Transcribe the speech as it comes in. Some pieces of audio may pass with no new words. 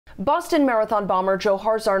Boston Marathon bomber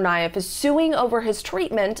Dzhokhar Tsarnaev is suing over his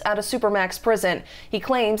treatment at a supermax prison. He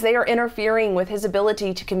claims they are interfering with his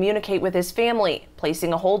ability to communicate with his family,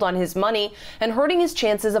 placing a hold on his money, and hurting his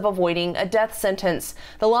chances of avoiding a death sentence.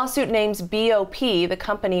 The lawsuit names BOP, the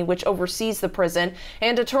company which oversees the prison,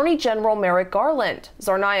 and Attorney General Merrick Garland.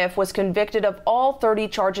 Tsarnaev was convicted of all 30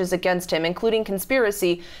 charges against him, including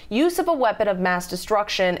conspiracy, use of a weapon of mass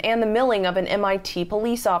destruction, and the milling of an MIT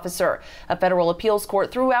police officer. A federal appeals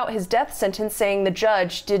court threw out his death sentence, saying the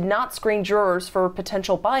judge did not screen jurors for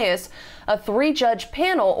potential bias. A 3-judge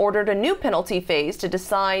panel ordered a new penalty phase to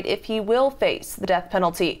decide if he will face the death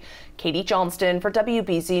penalty. Johnston for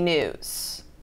WBZ News.